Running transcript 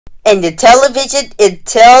and your television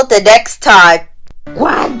until the next time.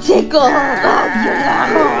 Quadricle of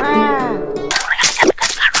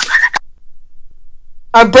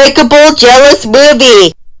Unbreakable Jealous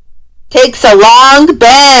Movie takes a long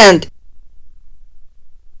band.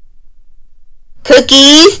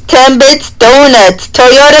 Cookies, Timbits, Donuts,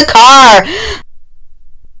 Toyota car.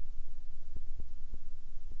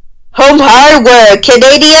 Home Hardware,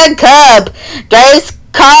 Canadian Cub, drives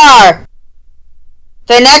car.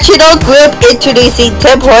 The National Group introducing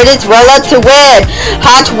Tim Hortons Roll Up to Win.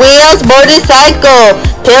 Hot Wheels motorcycle.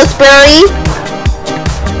 Pillsbury.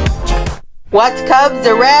 What comes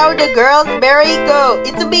around the girls merry-go?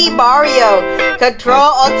 It's me, Mario. Control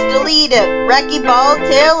Alt Delete it. Wrecking Ball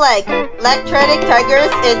Tail Like. Electronic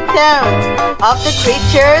Tigers and Sounds. Of the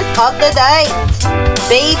Creatures of the Night.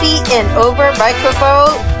 Baby and Over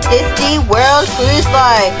Microphone. Disney World Cruise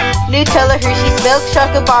Line. Nutella Hershey's Milk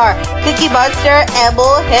Chocolate Bar. Cookie Monster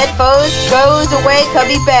Amble. Headphones goes away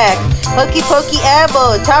coming back. Hokey Pokey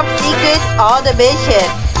Amble. Top Secret on the mission.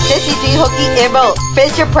 Disney Hokey Emerald.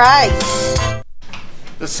 Fisher Price.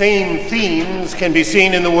 The same themes can be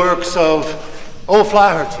seen in the works of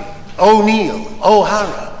O'Flaherty, O'Neill,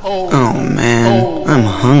 O'Hara, Oh man, I'm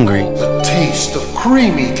hungry. The taste of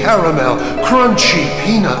creamy caramel, crunchy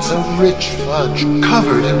peanuts, and rich fudge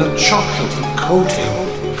covered in a chocolatey coating.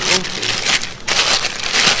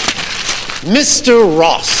 Mr.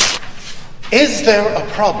 Ross, is there a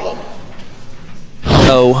problem?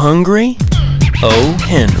 Oh, hungry? Oh,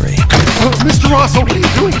 Henry. Mr. Ross, what are you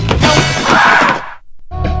doing?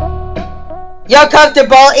 Your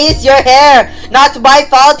comfortable is your hair, not my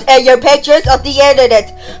fault, and your pictures of the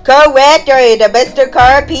internet. Co-rent the Mr.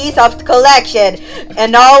 Car piece of the collection,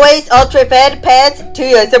 and always ultra fed pants to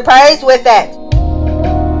your surprise with it.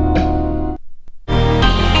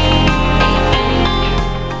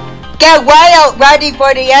 Get wild, ready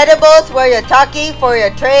for the edibles where you're talking for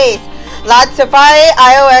your trays. Lots of fire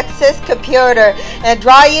iOS computer, and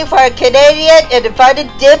drawing for a Canadian and invited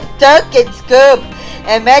dip, dunk, and scoop.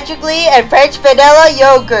 And magically and French vanilla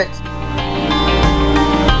yogurt.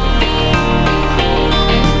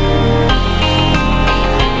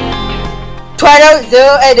 Toronto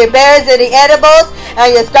Zoo and the Bears and the Animals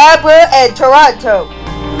and your Scarborough and Toronto.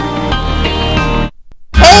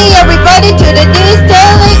 Hey everybody to the news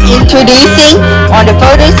daily. Introducing on the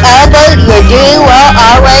Photos album. You're doing well,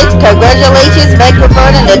 alright. Congratulations,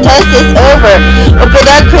 microphone, and the test is over. Open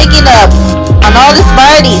up, picking up. On all the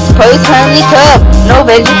Smarties, post Honeycomb, no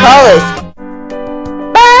veggie colors.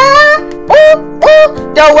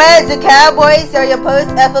 Don't wear the Cowboys or your post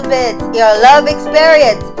alphabet, your love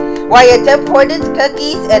experience. While your Tim Hortons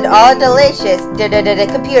cookies and all delicious. The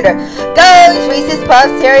computer. Goes Reese's Puff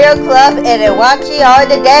Cereal Club and watching all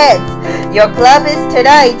the dance. Your club is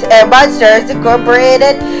tonight and Monsters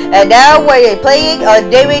Incorporated, and now we're playing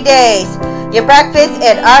on daily days. Your breakfast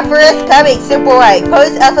and offers coming super white.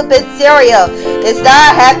 Post alphabet cereal is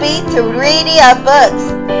not happy to reading of books.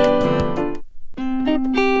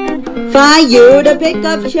 Find you the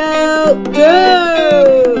pickup show.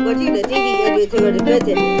 Go! Watching the TV and you to the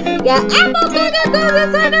person. Got apple cookies on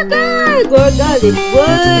the center guard. We're going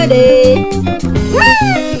woody.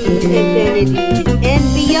 Infinity and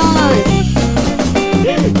beyond.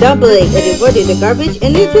 Dumpling and avoiding the garbage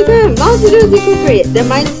and it's time. Monsters Incorporated, the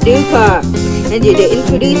Mind's new car. And you're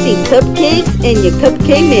introducing cupcakes and your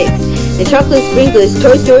cupcake mix. And chocolate sprinklers,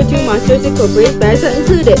 Toy Story 2 Monsters Incorporated bags are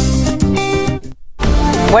included.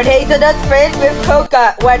 When hazelnut spread with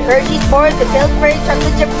coca, when Hershey pours the Pillsbury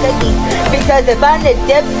chocolate chip cookies. Because if I'm the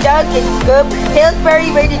dip, dunk, and scoop,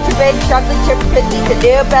 Pillsbury ready to bake chocolate chip cookies and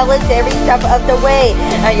new balance every step of the way.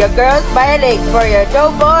 And your girl smiling for your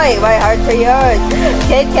no boy, my hearts are yours.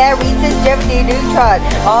 Kit Kat, Reese's, Jiminy Neutron,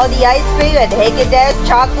 all the ice cream and Haagen-Dazs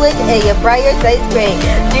chocolate and your Breyers ice cream.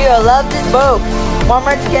 Do you love this smoke?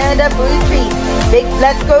 Walmart's Canada Blue Treats.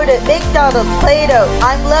 Let's go to McDonald's, Play-Doh.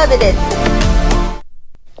 I'm loving it.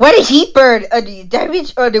 What a heat burn on the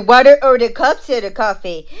damage or the water or the cups in the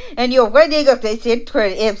coffee. And you're running up the center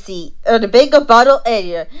MC or the bigger bottle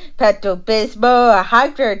area. Pepto Bismol, a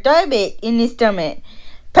hydrate diamond in the stomach.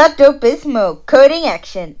 Pepto Bismol, coding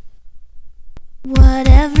action.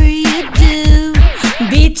 Whatever you do,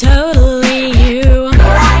 be totally you.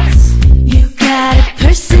 You got a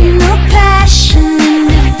personal passion,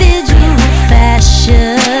 individual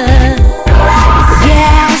fashion.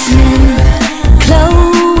 Yasmin,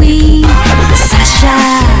 Chloe, Sasha,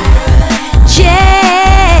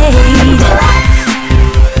 Jade.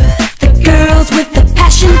 The girls with the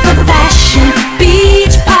passion for fashion.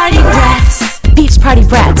 Beach party brats. Beach Party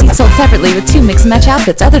Bratz, each sold separately with 2 mix and match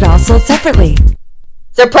outfits. Other dolls sold separately.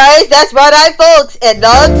 Surprise, that's right, I folks, and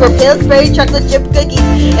love for Pillsbury chocolate chip cookies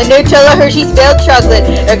and Nutella Hershey's milk chocolate.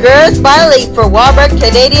 A girl smiling for Walmart,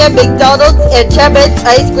 Canadian, McDonald's, and Timbits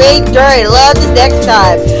ice cream during love this next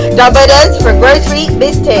time. Domino's for grocery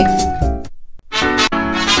mistakes.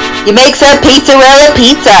 You make some pizza-rella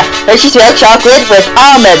pizza, Hershey's milk chocolate with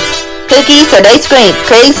almonds, cookies, and ice cream.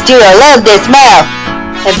 Craves do, I love this smell.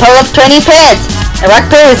 And pull up 20 pants. And rock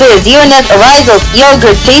poses, UNF arrivals,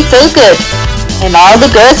 yogurt tastes so good. And all the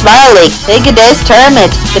girls smiling. Take a day's tournament.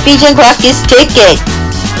 The pigeon clock is ticking.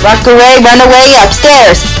 Rock away, run away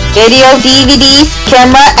upstairs. Video, DVDs,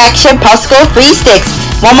 camera, action, popsicle, free sticks.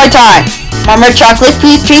 One more time. Mama chocolate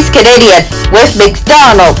peach trees Canadian with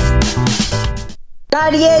McDonald.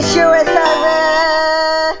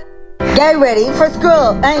 Get ready for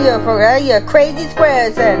school and you'll forget your crazy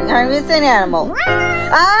squares and hungry and animal.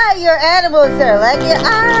 Your animals are like it.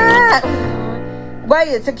 Why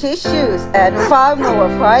you took his shoes and 5 more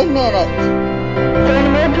 5 minutes.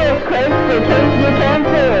 Sentimental crazy vacation you can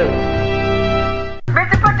do.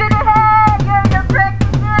 Mr. Put in the head, you're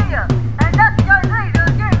practicing area. And that's your leader,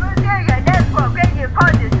 and that's what radio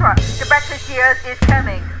causes truck. The breakfast years is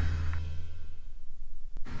coming.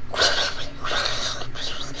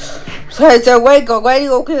 So wait, go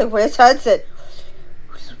for this Hudson.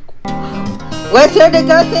 What's here to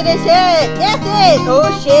go to the shed? That's it! Oh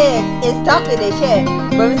shit, it's talking to shed.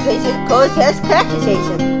 Moving station, cold test, cracker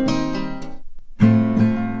station.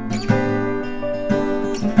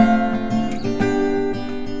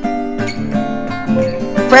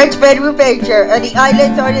 French bedroom furniture on the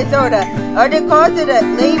islands of Minnesota are the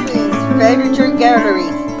continent labelings furniture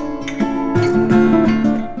galleries.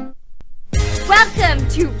 Welcome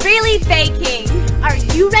to Really Baking! Are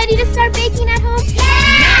you ready to start baking at home?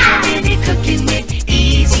 Now really cooking with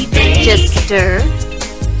Easy Bake. Just stir,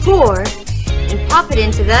 pour, and pop it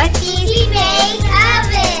into the Easy Bake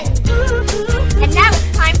Oven. And now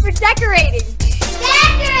it's time for decorating!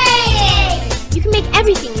 Decorating! You can make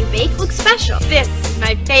everything you bake look special. This is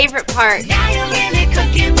my favorite part. Now you're really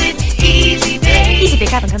cooking with Easy Bake. Easy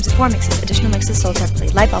Bake Oven comes with 4 mixes. Additional mixes sold separately.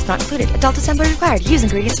 Light bulb not included. Adult assembly required. Use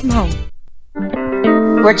ingredients from home.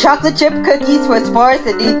 We're chocolate chip cookies with s'mores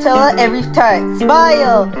and Nutella every time.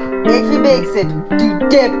 Smile! If you mix it, do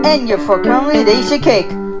dip and your formulation cake.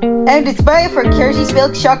 And inspire for Hershey's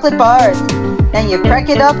milk chocolate bars. And you crack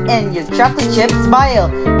it up and your chocolate chip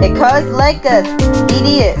smile. It cause like us,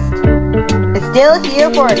 easiest. It's still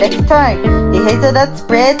here for next time. The hazelnut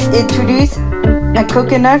spread introduce a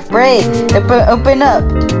coconut bread. Open up.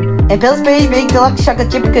 And Pillsbury Big Deluxe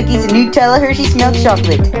chocolate chip cookies and Nutella Hershey's milk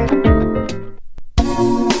chocolate.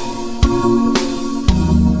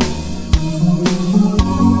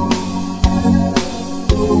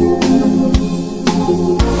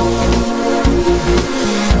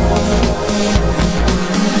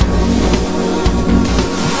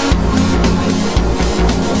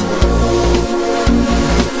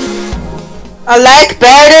 I like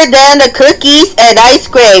better than the cookies and ice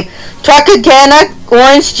cream. Tropicana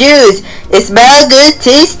orange juice. It smells good,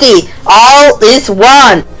 tasty. All is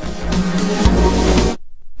one.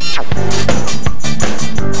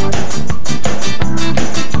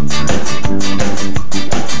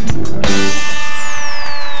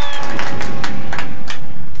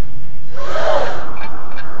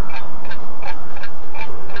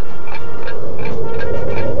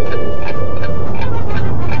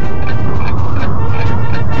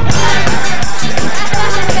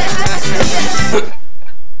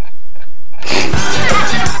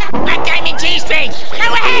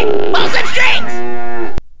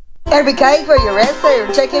 Every kind for your ribs or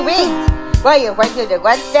your chicken wings. While you're working the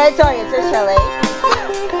one stand on your chalet.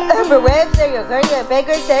 For ribs or your curry and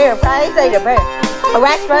bacon or your fries or your bird. A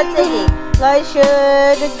restaurant singing. Like should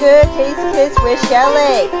a good taste kiss with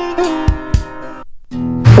chalet.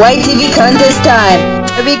 YTV contest time.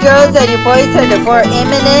 Every girls and your boys are the 4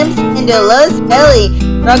 M&M's in the Lowe's Belly.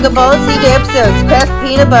 Dragon Ball Z episodes, Kraft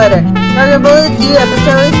Peanut Butter. Dragon Ball Z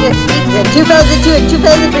episodes next week in 2002 and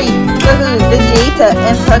 2003. Goku's Vegeta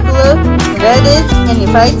and Piccolo, Reddit, and the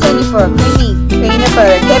 574 creamy peanut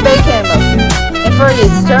butter, Cadbury Caramel. And for this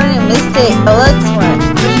turn and mistake, Alex one,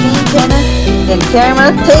 creamy Kenna, and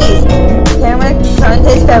caramel taste. Caramel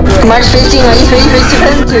contest February. March 15,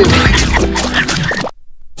 93, 2002.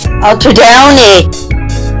 Ultra Downy.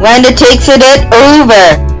 Wanda takes it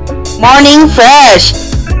over. Morning Fresh.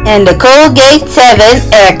 And the Colgate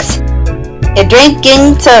 7X. A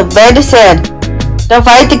drinking soap medicine. Don't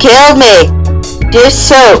fight to kill me. Dish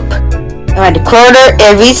soap. And a quarter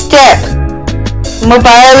every step.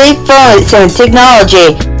 Mobile phones and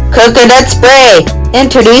technology. Coconut spray.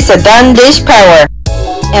 Introduce a done dish power.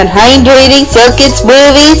 and hydrating silky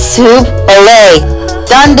smoothie soup olay.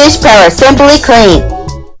 Done dish power, simply clean.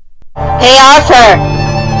 Hey Arthur,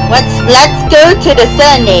 let's go to the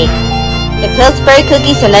Sunday. The Pillsbury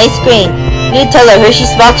cookies and ice cream, Nutella, Hershey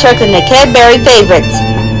milk chocolate, and the Cadbury favorites.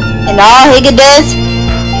 And all Higgin does,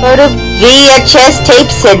 photo VHS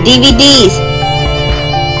tapes and DVDs.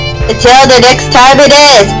 Until the next time it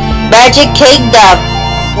is Magic Kingdom,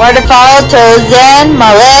 Waterfall, Tarzan,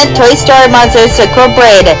 Mulan, Toy Story Monsters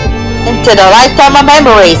Incorporated into the lifetime of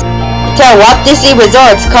memories. Until Walt Disney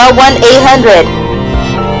Resorts, call 1-800.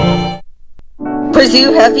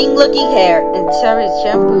 Pursue healthy looking hair and Sarah's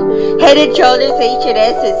shampoo. Head and Shoulders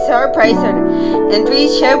H&S and Sarah Pricer and 3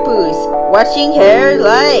 shampoos. Washing hair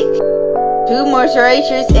like 2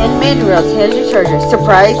 moisturizers and minerals. Here's your charger.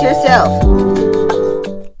 Surprise yourself.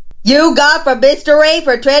 You got from Mr. Ray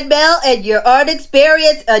for treadmill and your art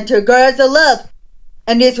experience until girls of love.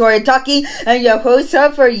 And this where you're talking and your host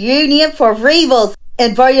up for Union for Rivals.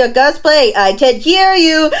 And for your cosplay, I can hear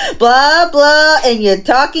you, blah blah, and you're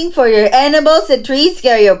talking for your animals and trees,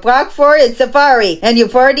 scare your Brock for and safari, and your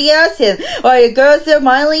 40 and or your girls are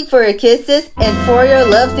smiling for your kisses, and for your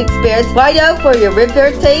love's experience, white out for your Rip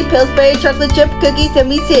Birthday, Pillsbury chocolate chip cookies, and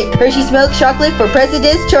me sick, Hershey's milk chocolate for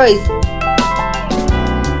President's Choice.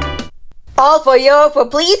 All for you, for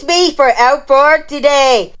please be for out for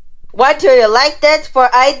today. What do you like that for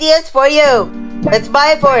ideas for you? Let's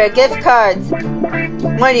buy for your gift cards.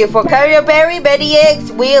 When you for Carberry, Betty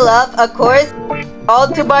Eggs, we love, of course, all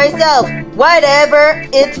to myself. Whatever,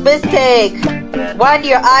 it's mistake. Want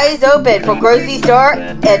your eyes open for grocery store,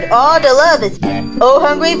 and all the love is Oh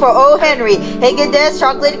Hungry for Oh Henry. Haagen-Dazs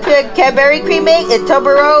chocolate Cadbury cream egg, and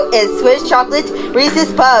Toblerone and Swiss chocolate,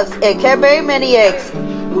 Reese's Puffs, and Cadbury mini eggs.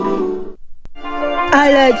 I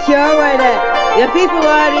like sure right now. The people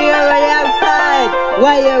are already outside.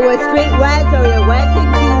 While you're with street rats or you're waxing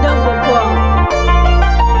kingdom for clothes.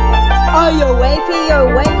 Are you waiting for your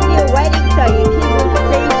wedding so you keep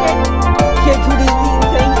conversation? Should you these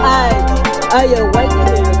same eyes? Are you waiting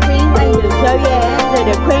for your cream and you show your hands and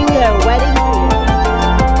the cream your wedding cream?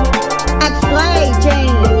 Explain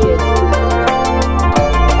changes.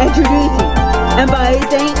 Introducing and by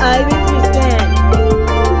saying Iris to stand.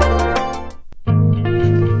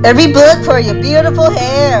 Every blood for your beautiful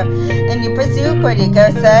hair, and you pursue for the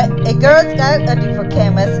girl set, a Girl Scout, a new for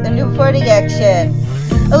chemist, a new for the action.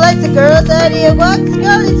 Alexa girls out here, walks,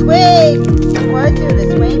 go this way. What's through the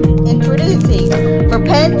swing? Introducing for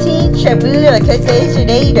Pantene shampoo, the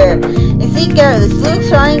conditioner, and see girl, the smooth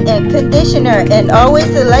shine and conditioner, and always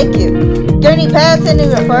to like you. Journey past into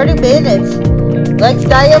your 40 minutes. Like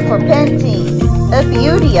style for Pantene, a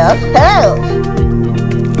beauty of health.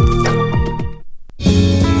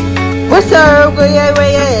 What's up, why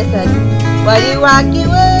you walking,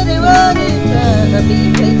 what do you want to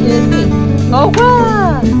be patient? Oh,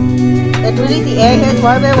 wow! Introduce the Airheads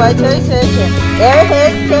Watermelon White Toy Session.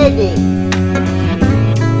 Airheads Candy.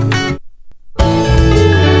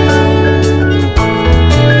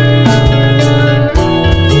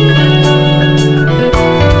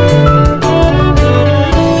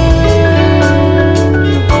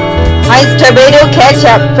 Ice tomato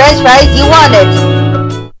ketchup, French fries, you want it.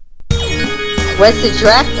 What's the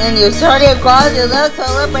dress and you started across the love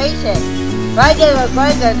celebration? Right there, we're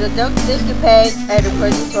going to the Dunk Dish to pay and of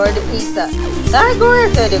course for the pizza. I'm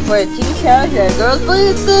going to for the 2 pounds and girls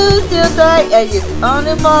please still tight and you on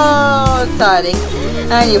the ball exciting.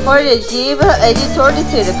 And you pour the Jiva and you sort it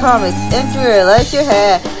to the comics. Enter your like your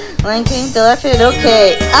hair. Linking the left hand,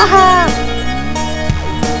 okay. Aha!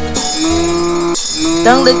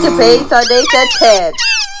 Don't lick the page Sundays at 10.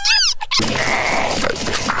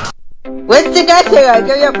 What's the next thing? I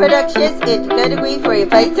go your productions into category for your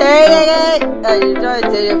fights. And you join to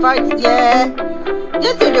the fights, yeah.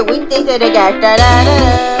 Just in the weekdays and the gas.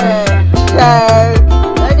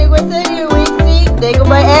 I think what's in your weekly? They go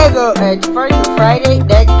by angle and first Friday,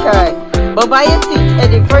 next time. But buy your seats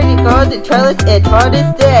and the first goes and trellis and for this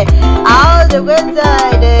day. All the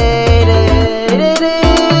website.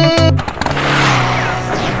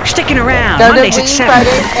 Sticking around. Mondays at 7.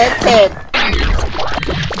 Fridays at 10.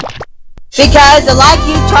 Because I like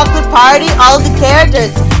you, chocolate party, all the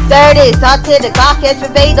characters. Saturday, sauté, the cockhead for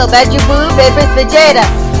bagel, magic boo, baby's vegeta.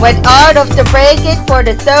 When art of the break it for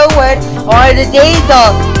the seward or the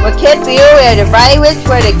diesel. With Kid View and the Brightwitch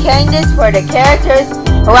for the Candace for the characters.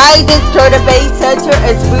 Horizons to the base center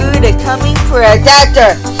is food and coming for a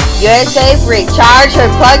doctor. USA free, charge or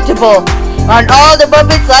pluggable. On all the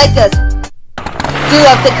moments like us. 2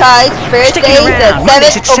 of the kinds, first days at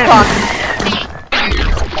 7 o'clock.